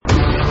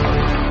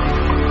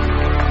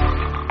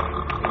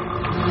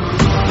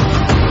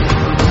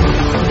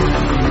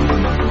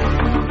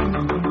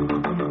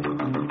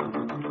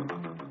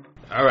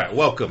right,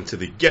 welcome to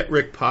the Get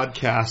Rick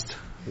podcast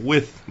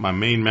with my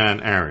main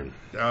man, Aran.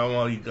 I'm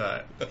all you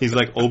got. He's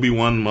like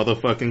Obi-Wan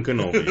motherfucking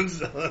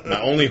Kenobi.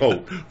 My only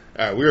hope. All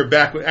right, we're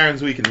back with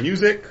Aran's Week in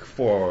Music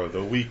for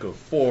the week of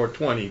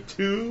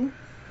 4/22.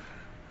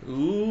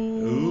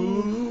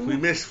 Ooh. We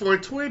missed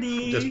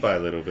 420. Just by a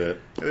little bit.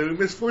 And then we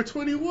missed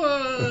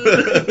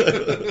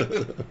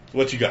 421.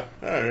 What you got?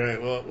 All right,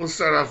 well, we'll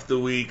start off the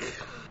week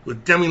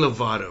with Demi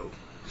Lovato.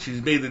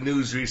 She's made the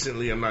news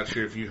recently. I'm not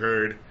sure if you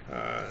heard.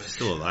 She's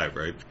still alive,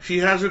 right? She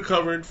has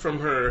recovered from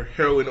her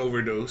heroin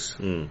overdose.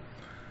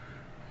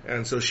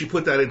 And so she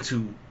put that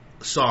into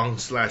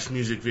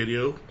song/music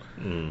video.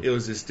 It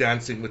was this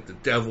Dancing with the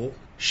Devil.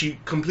 She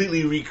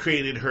completely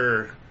recreated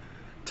her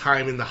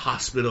time in the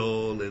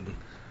hospital and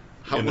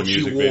what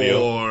she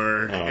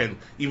wore and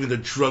even the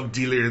drug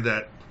dealer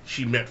that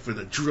she met for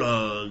the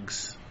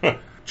drugs.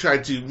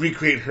 Tried to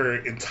recreate her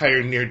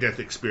entire near-death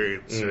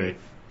experience, right?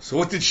 So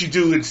what did she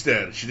do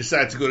instead? She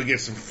decided to go to get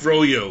some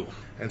froyo.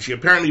 And she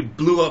apparently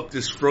blew up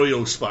this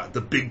froyo spot, the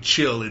Big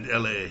Chill in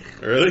L.A.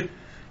 Really?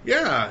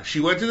 Yeah,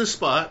 she went to the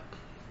spot.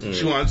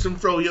 She wanted some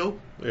froyo.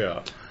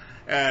 Yeah.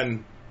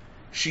 And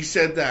she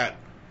said that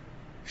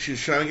she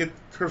was trying to get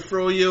her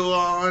froyo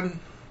on,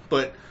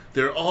 but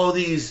there are all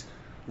these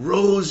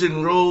rows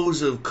and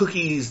rows of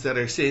cookies that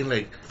are saying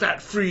like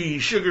fat-free,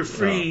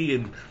 sugar-free,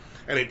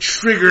 and it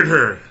triggered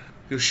her.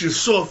 She was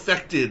so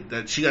affected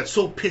that she got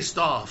so pissed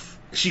off.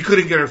 She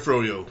couldn't get her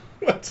froyo.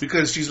 What?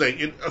 Because she's like,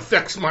 it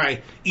affects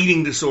my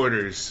eating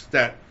disorders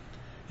that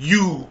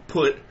you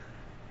put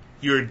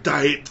your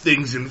diet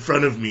things in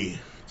front of me.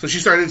 So she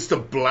started to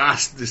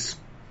blast this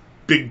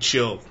Big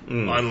Chill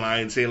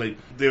online, saying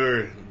like they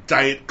were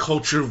diet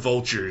culture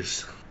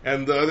vultures.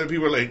 And the other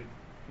people are like,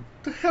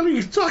 what the hell are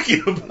you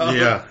talking about?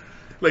 Yeah.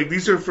 Like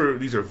these are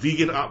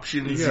vegan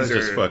options. You guys these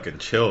just fucking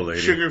chill,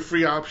 lady.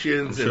 Sugar-free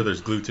options. I'm sure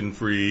there's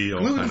gluten-free, all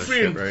kind of gluten-free,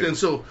 shit, right? And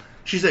so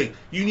she's like,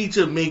 you need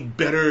to make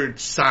better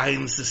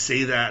signs to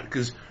say that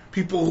because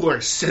people who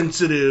are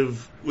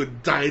sensitive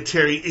with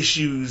dietary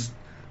issues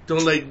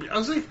don't like. I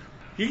was like,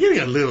 you're getting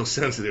a little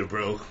sensitive,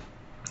 bro.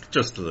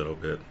 Just a little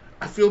bit.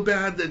 I feel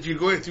bad that you're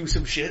going through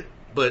some shit,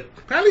 but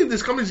apparently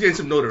this company's getting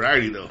some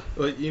notoriety, though.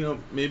 But,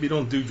 maybe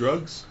don't do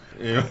drugs.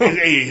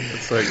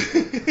 It's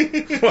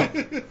like,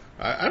 what?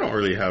 I don't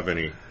really have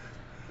any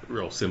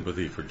real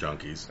sympathy for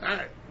junkies.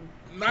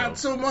 Not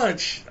so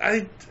much.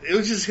 It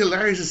was just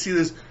hilarious to see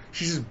this.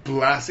 She's just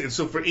blasting.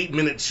 So for 8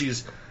 minutes,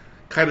 she's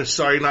kind of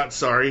sorry, not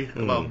sorry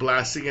about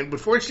blasting. And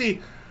before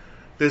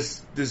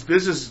this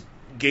business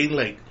gained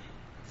like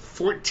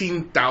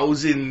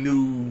 14,000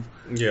 new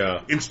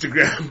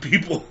Instagram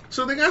people.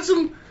 So they got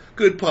some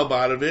good pub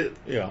out of it.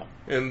 Yeah.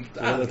 And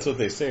that's what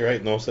they say,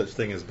 right? No such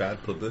thing as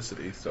bad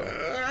publicity. So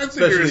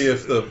especially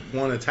if the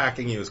one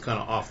attacking you is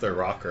kind of off their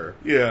rocker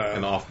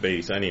and off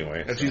base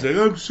anyway. And she's like,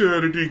 I'm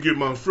sad I didn't get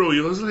my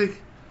froyo. I was like,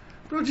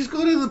 bro, just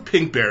go to the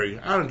Pinkberry.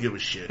 I don't give a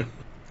shit.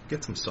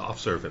 Get some soft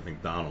serve at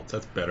McDonald's.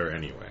 That's better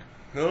anyway.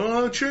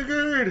 Oh,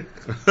 triggered.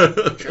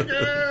 Triggered.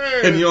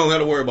 And you don't got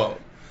to worry about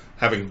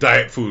having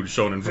diet food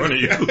shown in front of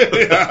you.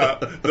 Yeah,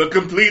 the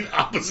complete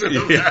opposite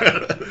of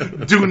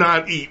that. Do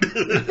not eat.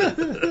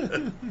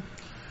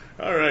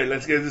 All right,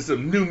 let's get into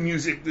some new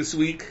music this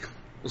week.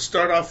 We'll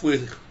start off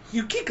with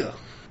Yukika,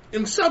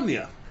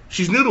 Insomnia.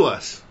 She's new to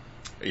us.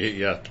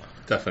 Yeah,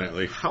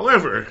 definitely.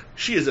 However,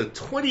 she is a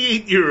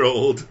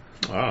 28-year-old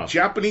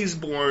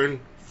Japanese-born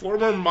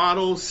former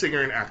model,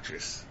 singer, and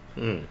actress.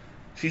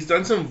 She's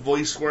done some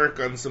voice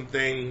work on some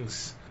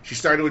things. She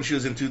started when she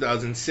was in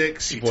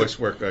 2006. Voice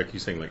work, like you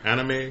saying, like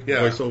anime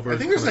voiceover. I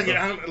think there's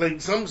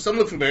like some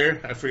look familiar.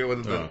 I forget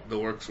what the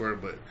works were,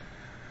 but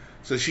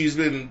so she's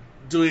been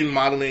doing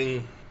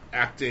modeling,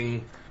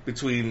 acting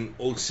between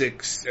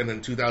 2006 and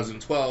then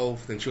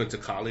 2012. Then she went to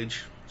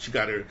college. She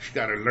got her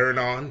learn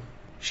on.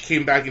 She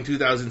came back in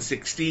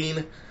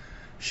 2016.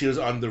 She was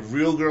on the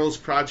Real Girls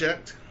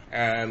project,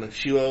 and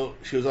she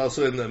was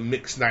also in the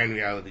Mix 9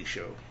 reality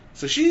show.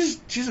 So she's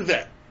a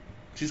vet.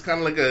 She's kind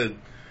of like a.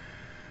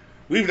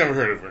 We've never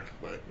heard of her,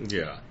 but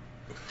yeah,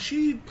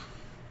 she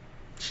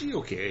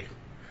okay.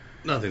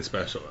 Nothing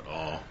special at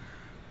all.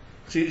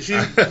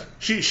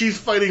 She's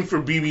fighting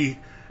for BB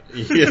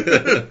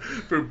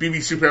for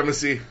BB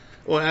supremacy.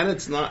 Well, and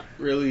it's not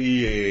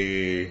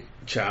really a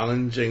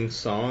challenging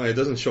song. It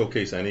doesn't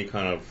showcase any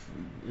kind of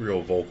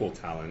real vocal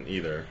talent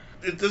either.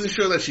 It doesn't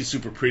show that she's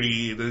super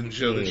pretty. It doesn't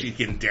show that she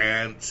can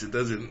dance. It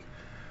doesn't.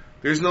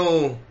 There's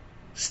no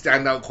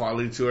standout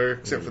quality to her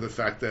except for the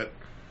fact that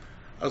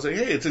I was like,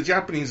 hey, it's a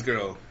Japanese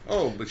girl.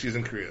 Oh, but she's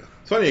in Korea.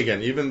 It's funny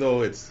again, even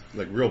though it's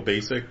like real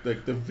basic,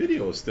 like the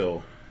video is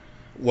still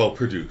well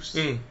produced.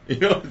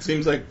 It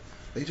seems like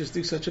they just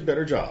do such a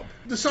better job.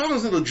 The song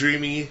is a little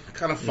dreamy,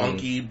 kind of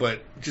funky,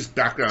 but just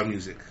background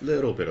music.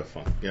 Little bit of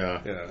fun.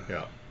 Yeah.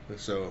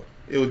 So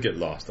it would get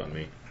lost on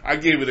me. I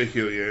gave it a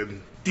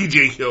Hillian.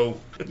 DJ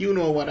Hill. You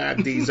know what I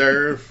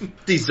deserve.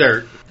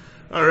 Dessert.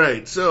 All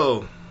right,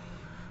 so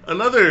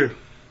another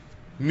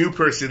new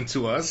person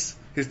to us.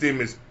 His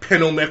name is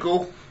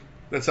Penomeko.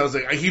 That sounds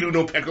like Ahiru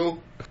no Peko.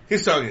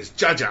 His song is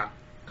Jaja.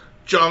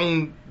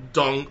 Jong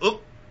Dong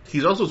Up.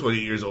 He's also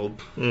 28 years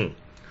old. Mm.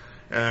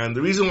 And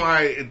the reason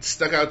why it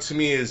stuck out to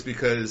me is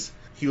because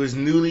he was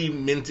newly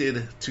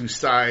minted to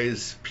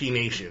size P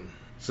Nation.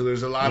 So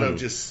there's a lot of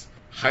just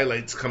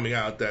highlights coming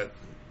out that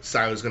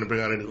Psy was going to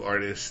bring out a new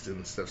artist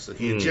and stuff. So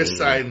he had just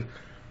signed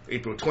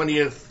April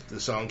 20th. The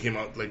song came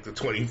out like the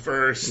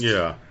 21st.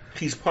 Yeah.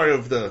 He's part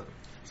of the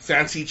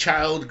Fancy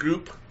Child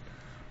group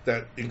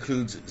that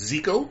includes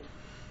Zico.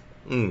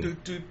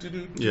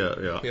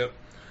 Yeah. Yep.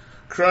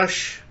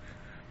 Crush,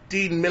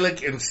 Dean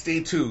Millick, and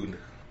Stay Tuned.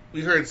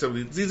 We heard some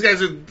of these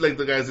guys are like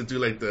the guys that do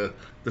like the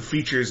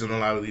features in a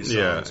lot of these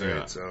songs,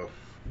 right? So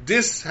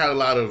this had a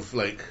lot of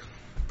like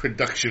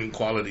production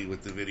quality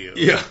with the video.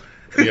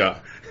 Yeah.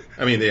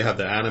 I mean, they have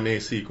the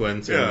anime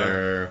sequence in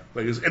there.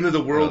 Like it was end of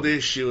the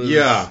world-ish. It was,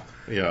 yeah.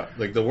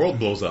 Like the world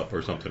blows up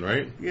or something,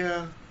 right?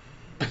 Yeah.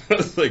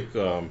 It's like,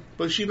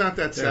 but she not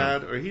that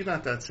sad, or he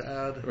not that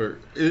sad,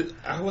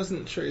 I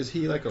wasn't sure. Is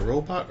he like a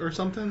robot or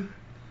something?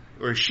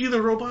 Or is she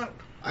the robot?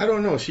 I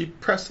don't know. She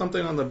pressed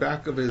something on the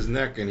back of his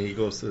neck, and he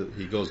goes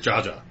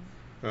Jaja.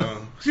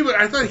 See, but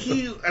I thought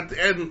he at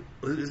the end,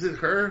 is it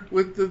her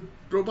with the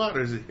robot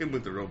or is it him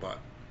with the robot?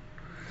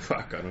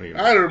 Fuck, I don't even.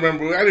 I don't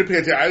remember. I didn't pay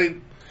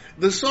attention.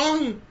 The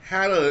song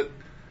had a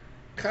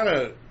kind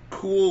of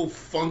cool,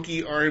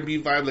 funky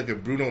R&B vibe, like a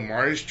Bruno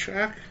Mars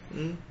track.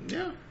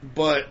 Yeah,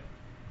 but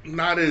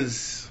not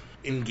as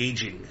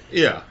engaging.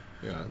 Yeah.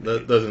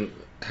 That doesn't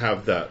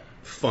have that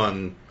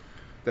fun,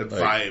 that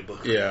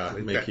vibe. Yeah,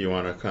 like make that. You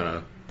want to kind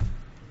of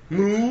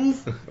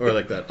move, or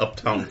like that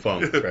uptown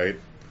funk, right?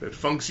 That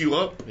funks you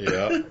up.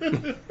 Yeah.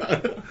 It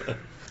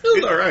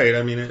was all right.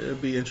 I mean,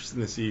 it'd be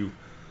interesting to see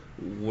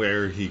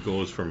where he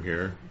goes from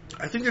here.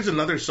 I think there's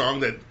another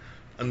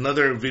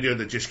video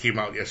that just came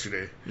out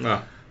yesterday.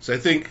 Ah. So I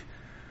think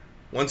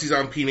once he's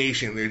on P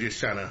Nation, they're just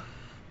trying to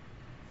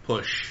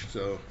push.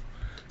 So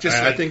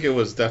I think it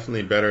was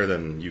definitely better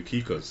than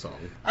Yukiko's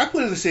song. I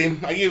put it the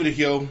same. I gave it a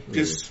heel.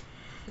 It's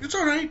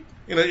all right.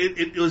 You know,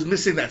 it was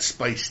missing that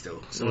spice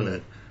still. Some of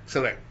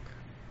that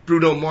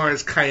Bruno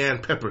Mars cayenne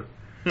pepper.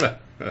 You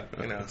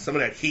know, some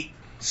of that heat.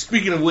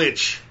 Speaking of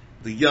which,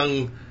 the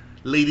young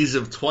ladies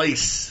of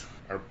Twice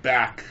are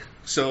back.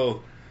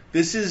 So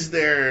this is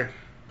their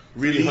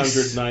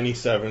release.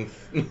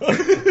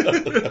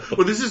 397th.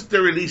 Well, this is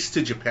their release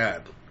to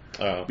Japan.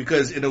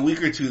 Because in a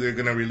week or two they're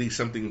going to release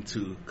something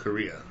to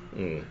Korea.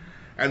 And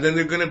then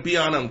they're going to be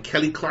on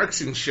Kelly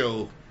Clarkson's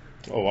show.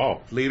 Oh, wow.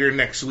 Later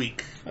next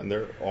week. And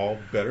they're all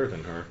better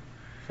than her.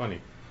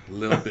 Funny. A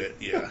little bit,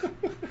 yeah.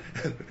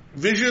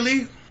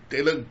 Visually,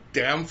 they look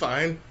damn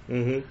fine.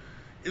 Even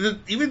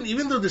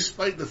though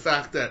despite the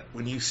fact that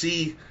when you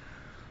see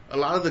a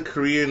lot of the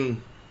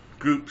Korean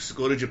groups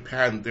go to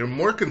Japan, they're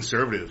more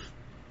conservative.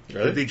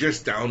 Really? Like they dress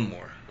down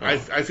more. I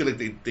feel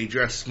like they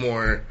dress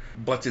more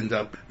buttoned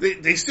up.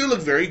 They still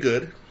look very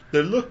good.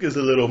 Their look is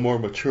a little more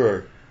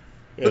mature.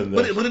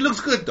 But it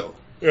looks good, though.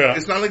 Yeah.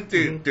 It's not like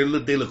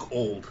they look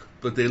old.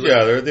 But they look...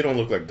 Yeah, they don't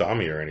look like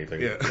Dami or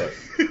anything. Yeah.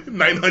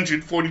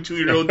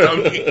 942-year-old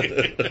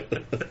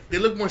Dami. They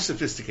look more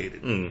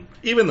sophisticated.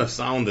 Even the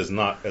sound is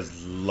not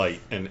as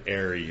light and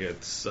airy.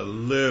 It's a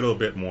little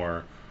bit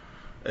more...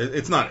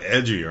 It's not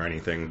edgy or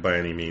anything by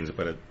any means,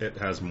 but it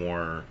has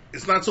more...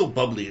 It's not so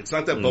bubbly. It's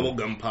not that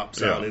bubblegum pop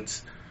sound. Yeah.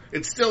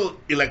 It's still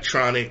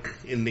electronic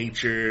in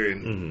nature,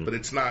 but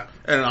it's not...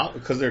 And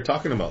because they're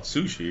talking about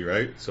sushi,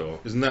 right?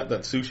 So isn't that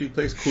sushi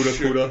place? Kura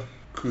Kura?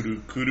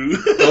 Kudu.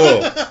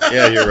 Oh,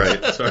 yeah, you're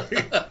right. Sorry.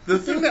 The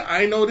thing that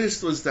I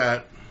noticed was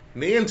that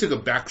Nayeon took a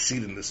back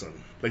seat in this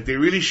one. Like, they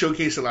really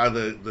showcased a lot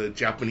of the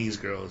Japanese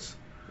girls.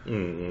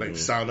 Like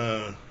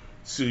Sana,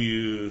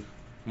 Tsuyu,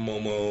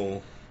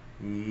 Momo,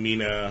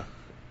 Mina.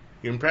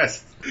 You're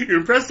impressed. You're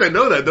impressed, I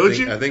know that, don't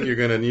you? I think you're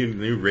going to need a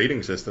new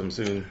rating system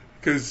soon.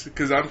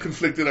 Because I'm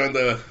conflicted on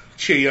the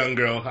Chaeyoung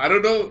girl. I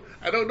don't know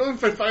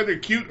if I find her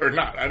cute or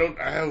not.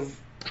 I'm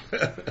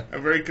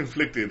very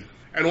conflicted.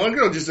 And one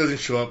girl just doesn't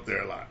show up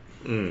there a lot.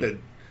 That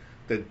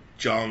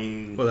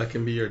Jong... Well, that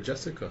can be your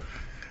Jessica.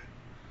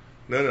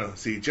 No.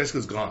 See,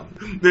 Jessica's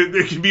gone.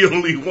 There can be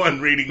only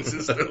one rating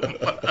system. I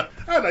don't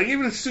know. I gave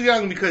it to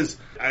Sooyoung because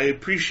I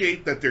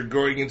appreciate that they're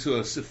going into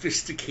a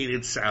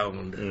sophisticated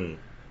sound. And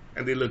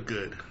they look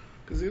good.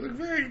 Because they look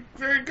very,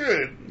 very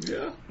good.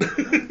 Yeah.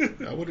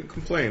 I wouldn't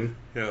complain.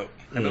 Yeah.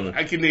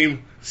 I can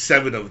name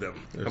 7 of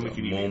them. There's a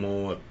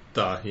Momo, a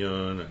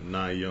Taehyun, a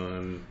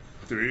Nayeon.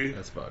 3.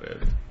 That's about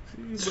it.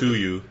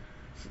 Tsuyu.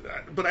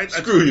 But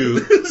Screw you.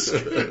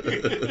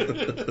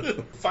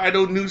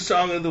 Final new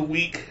song of the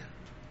week.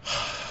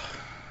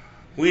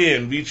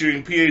 Win,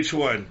 featuring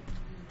PH1.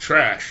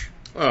 Trash.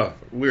 Oh,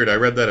 weird. I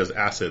read that as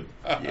acid.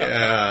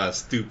 Yeah,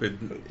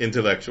 stupid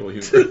intellectual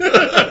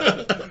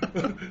humor.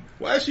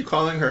 Why is she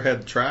calling her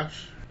head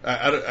trash?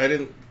 I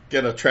didn't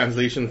get a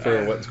translation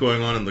for what's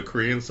going on the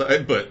Korean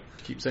side, but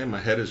I keep saying my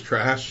head is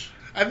trash.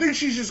 I think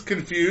she's just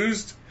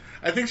confused.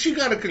 I think she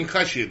got a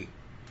concussion.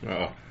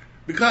 Oh.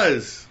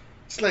 Because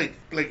it's like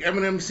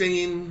Eminem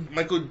singing,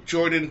 Michael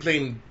Jordan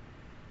playing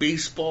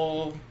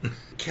baseball.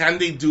 Can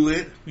they do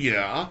it?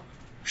 Yeah.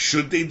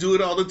 Should they do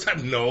it all the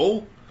time?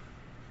 No.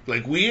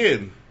 Like, we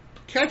in.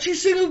 Can't she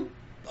sing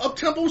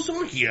Up-tempo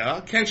song?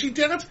 Yeah. Can she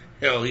dance?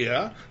 Hell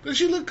yeah. Does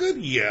she look good?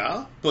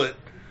 Yeah. But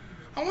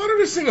I want her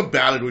to sing a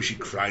ballad where she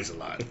cries a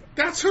lot.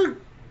 That's her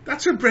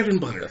bread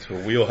and butter. That's her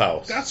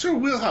wheelhouse. That's her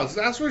wheelhouse.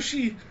 That's where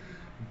she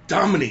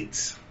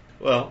dominates.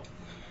 Well,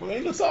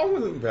 the song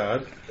wasn't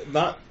bad.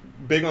 Not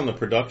big on the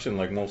production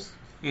like most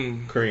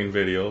Korean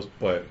videos,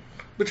 but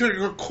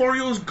her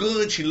choreo's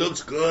good. She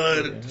looks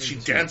good. She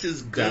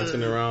dances good.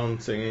 Dancing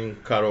around, singing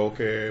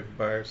karaoke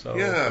by herself.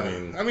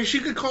 Yeah. I mean, she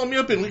could call me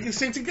up and we can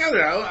sing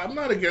together. I'm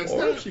not against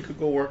that. Or she could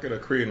go work at a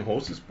Korean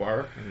hostess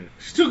bar.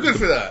 She's too good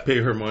for that. Pay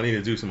her money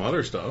to do some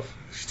other stuff.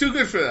 She's too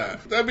good for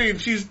that. I mean,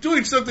 she's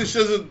doing something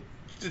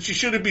that she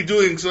shouldn't be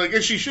doing, so I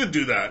guess she should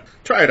do that.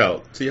 Try it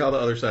out. See how the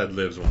other side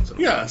lives once in a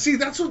while. Yeah, see,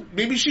 that's what...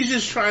 Maybe she's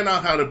just trying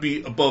out how to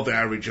be above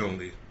average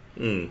only.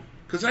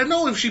 Because I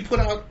know if she put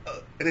out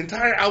an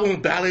entire album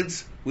of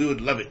ballads, we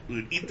would love it. We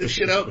would eat this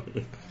shit up.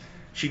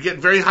 She'd get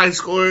very high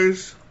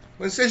scores.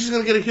 Let's say she's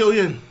going to get a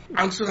Hyoyeon.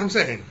 That's what I'm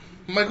saying.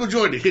 Michael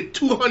Jordan hit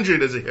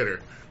 200 as a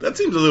hitter. That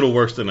seems a little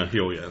worse than a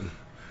Hyoyeon.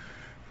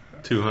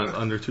 200,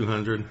 under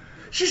 200.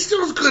 She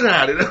still's good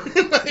at it.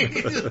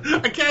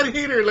 I can't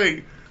hate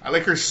her. I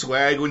like her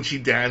swag when she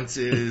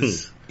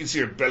dances. You can see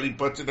her belly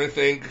button, I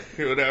think,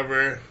 or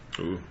whatever.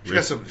 Ooh,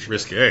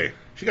 risque.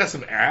 She got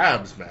some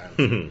abs,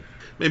 man.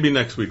 Maybe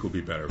next week will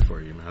be better for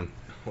you, man.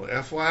 Well,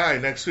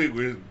 FYI, next week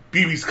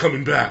BB's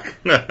coming back.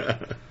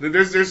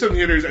 There's some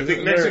hitters. I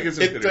think next week is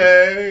some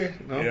hitters.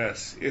 No?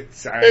 Yes,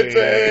 it's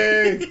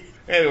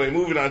Anyway,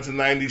 moving on to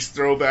 90s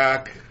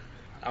throwback.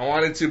 I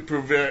wanted to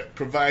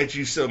provide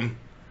you some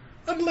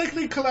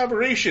unlikely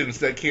collaborations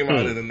that came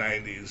out in the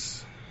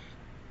 90s.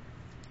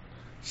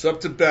 So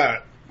up to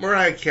bat,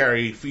 Mariah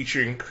Carey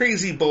featuring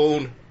Crazy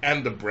Bone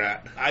and The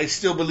Brat. I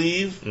Still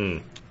Believe,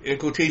 in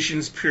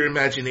quotations, Pure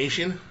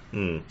Imagination.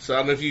 So I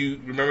don't know if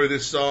you remember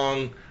this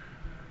song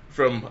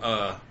from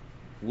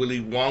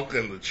Willy Wonka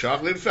and the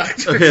Chocolate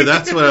Factory. Okay,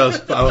 that's what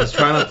I was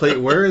trying to play.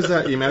 Where is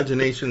that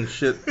imagination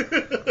shit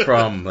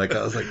from? I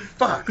was like,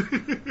 fuck.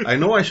 I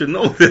know I should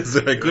know this,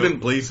 and I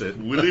couldn't place it.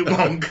 Willy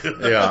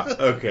Wonka.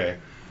 Yeah, okay.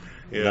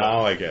 Yeah.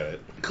 Now I get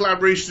it.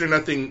 Collaborations are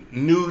nothing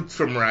new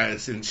from Mariah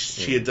since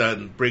she had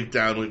done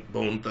Breakdown with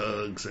Bone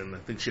Thugs, and I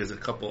think she has a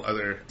couple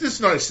other. This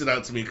song stood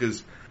out to me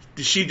because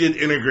she did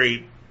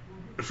integrate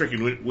a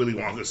freaking Willy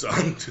Wonka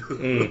song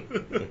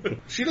too.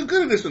 She looked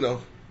good in this one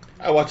though.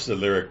 I watched the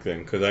lyric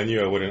thing because I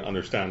knew I wouldn't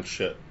understand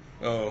shit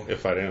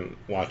if I didn't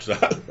watch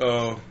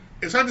that.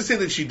 It's hard to say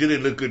that she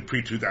didn't look good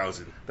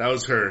pre-2000. That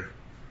was her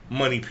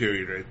money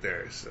period right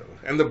there. So,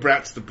 and the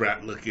Brat's the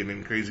Brat looking,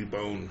 and Crazy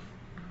Bone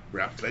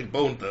rapped like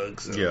Bone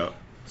Thugs. So. Yeah.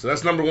 So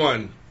that's number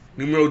one.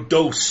 Numero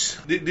dos.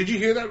 Did you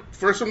hear that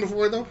first one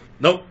before though?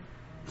 Nope.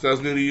 So that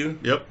was new to you?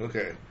 Yep.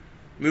 Okay.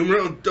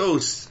 Numero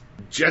dos.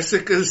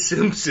 Jessica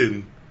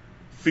Simpson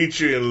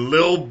featuring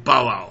Lil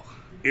Bow Wow.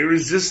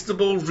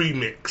 Irresistible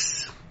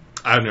Remix.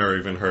 I've never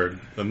even heard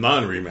the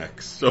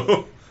non-remix,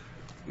 so...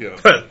 Yeah.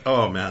 But,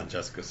 oh man,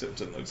 Jessica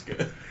Simpson looks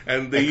good.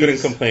 And I couldn't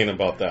complain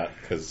about that,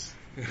 because,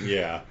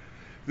 yeah.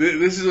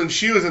 This is when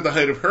she was at the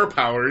height of her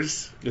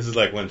powers. This is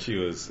like when she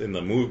was in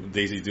the movie,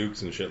 Daisy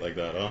Dukes and shit like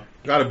that, huh?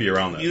 Gotta be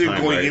around that Either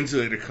time, going right?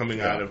 into it or coming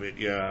out of it,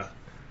 yeah.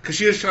 Because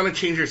she was trying to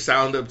change her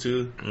sound up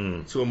to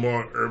a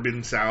more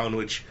urban sound,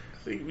 which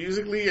I think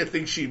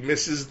musically, she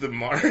misses the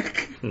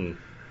mark. But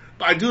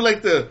I do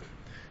like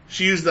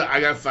she used the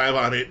I Got 5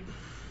 on it,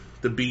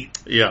 the beat.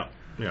 Yeah.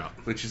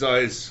 Which is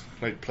always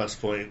like plus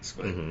points.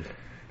 But, and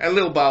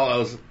Lil Bow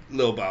Wow's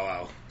Lil Bow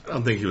Wow. I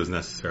don't think he was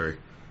necessary.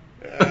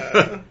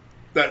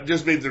 That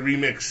just made the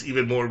remix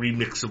even more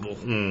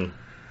remixable.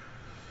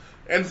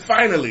 And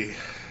finally,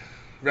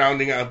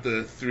 rounding out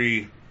the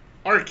three,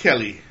 R.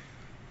 Kelly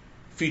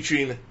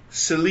featuring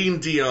Celine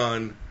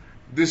Dion.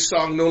 This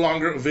song no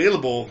longer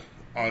available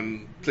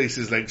on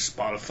places like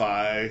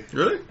Spotify.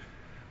 Really?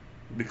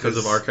 Because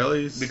of R.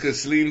 Kelly's?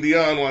 Because Celine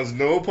Dion wants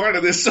no part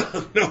of this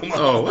song no more.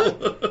 Oh,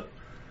 what?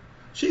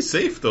 She's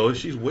safe, though.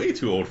 She's way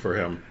too old for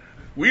him.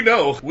 We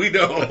know.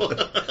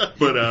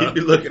 But he'd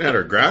be looking at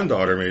her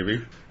granddaughter,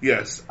 maybe.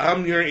 Yes,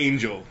 I'm Your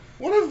Angel.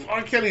 One of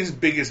R. Kelly's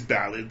biggest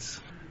ballads.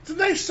 It's a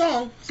nice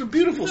song. It's a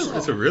beautiful song.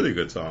 It's a really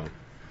good song.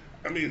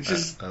 I mean,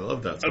 just... I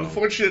love that song.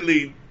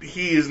 Unfortunately,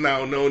 he is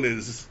now known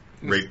as...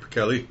 Rape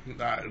Kelly?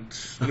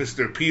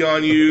 Mr. Pee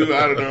on You.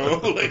 I don't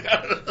know.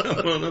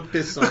 I'm gonna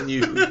piss on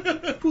you.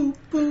 Boop,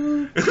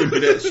 boop. Give me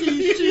that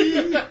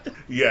she.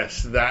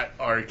 Yes, that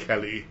R.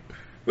 Kelly.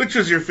 Which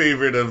was your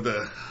favorite of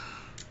the...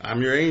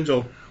 I'm Your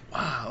Angel.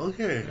 Wow,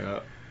 okay.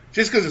 Yeah.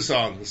 Just because the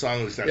song was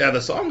that. Yeah,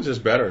 the song's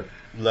just better.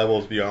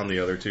 Levels beyond the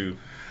other two.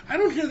 I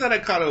don't hear that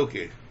at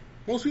karaoke.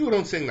 Most people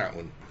don't sing that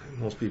one.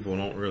 Most people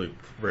don't really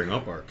bring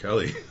up R.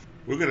 Kelly.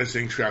 We're going to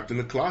sing Trapped in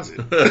the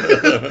Closet.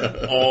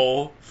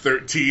 All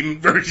 13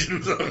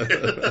 versions of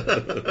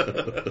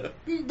it.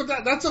 But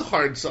that's a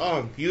hard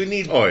song. You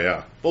need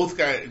both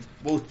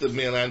the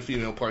male and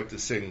female part to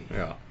sing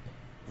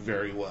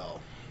very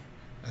well.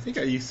 I think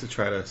I used to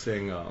try to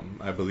sing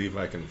I Believe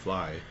I Can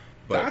Fly.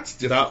 But that's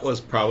different. That was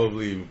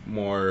probably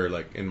more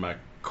like in my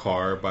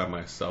car by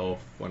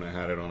myself when I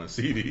had it on a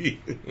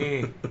CD.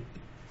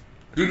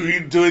 Dude, were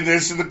you doing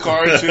this in the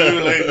car too?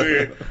 Like,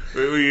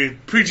 were you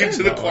preaching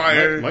to the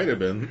choir? Might have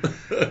been.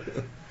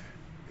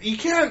 You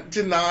can't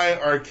deny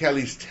R.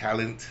 Kelly's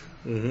talent.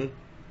 Mm-hmm.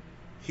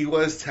 He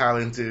was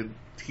talented.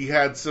 He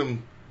had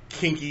some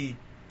kinky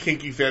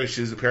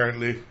fetishes,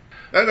 apparently.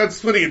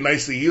 That's putting it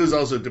nicely. He was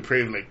also a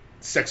depraved, like,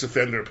 sex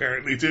offender,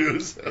 apparently, too.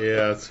 So.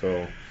 Yeah,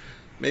 so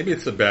maybe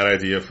it's a bad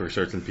idea for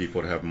certain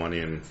people to have money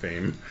and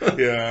fame.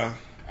 Yeah.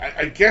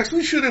 I guess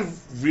we should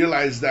have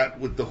realized that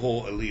with the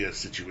whole Aaliyah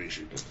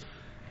situation.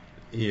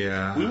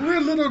 Yeah. We were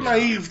a little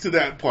naive to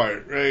that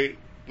part, right?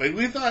 Like,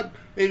 we thought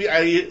maybe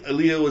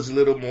Aaliyah was a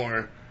little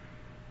more...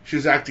 She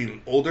was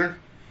acting older,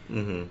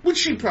 which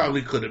she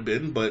probably could have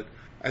been, but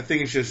I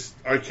think it's just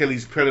R.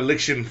 Kelly's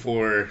predilection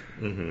for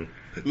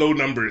low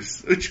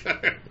numbers, which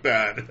are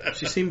bad.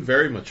 She seemed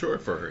very mature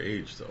for her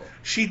age, though.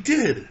 She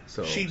did.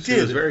 So she She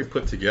was very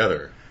put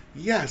together.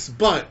 Yes,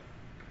 but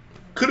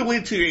could have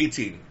waited till you're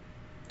 18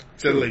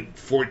 instead of like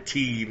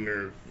 14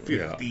 or 15.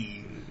 Yeah.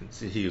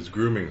 See, he was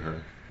grooming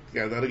her.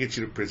 Yeah, that'll get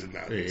you to prison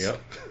now.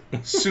 Yep.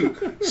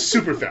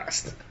 Super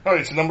fast. All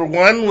right, so number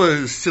 1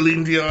 was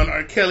Celine Dion,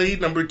 R. Kelly.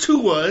 Number 2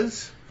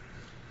 was...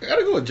 I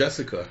gotta go with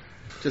Jessica.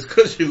 Just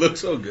because she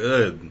looks so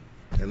good.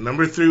 And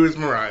number 3 was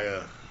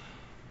Mariah.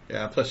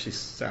 Yeah, plus she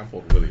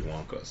sampled Willy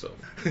Wonka, so...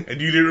 And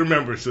you didn't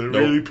remember, so it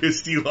really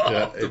pissed you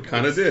off. Yeah, it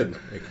kind of did.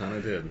 It kind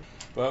of did.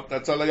 Well,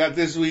 that's all I got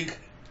this week.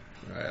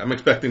 All right, I'm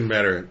expecting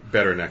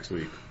better next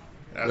week.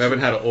 We haven't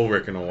had an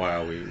Ulrich in a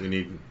while. We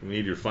need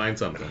you to find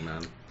something,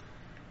 man.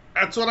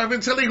 That's what I've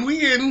been telling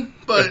Wien,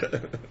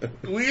 but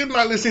Wien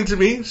not listening to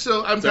me,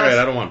 so I'm... It's alright,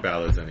 I don't want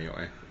ballads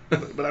anyway.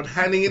 But I'm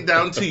handing it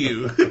down to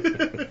you.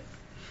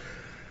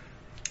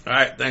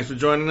 Alright, thanks for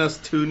joining us.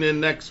 Tune in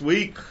next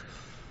week.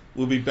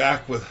 We'll be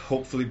back with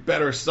hopefully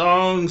better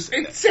songs.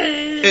 It's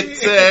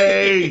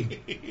a...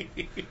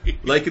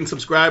 Like and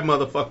subscribe,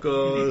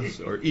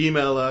 motherfuckers. Or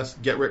email us,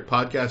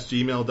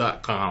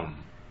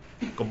 getrichpodcast@gmail.com.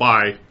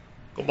 Goodbye.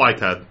 Goodbye,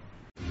 Ted.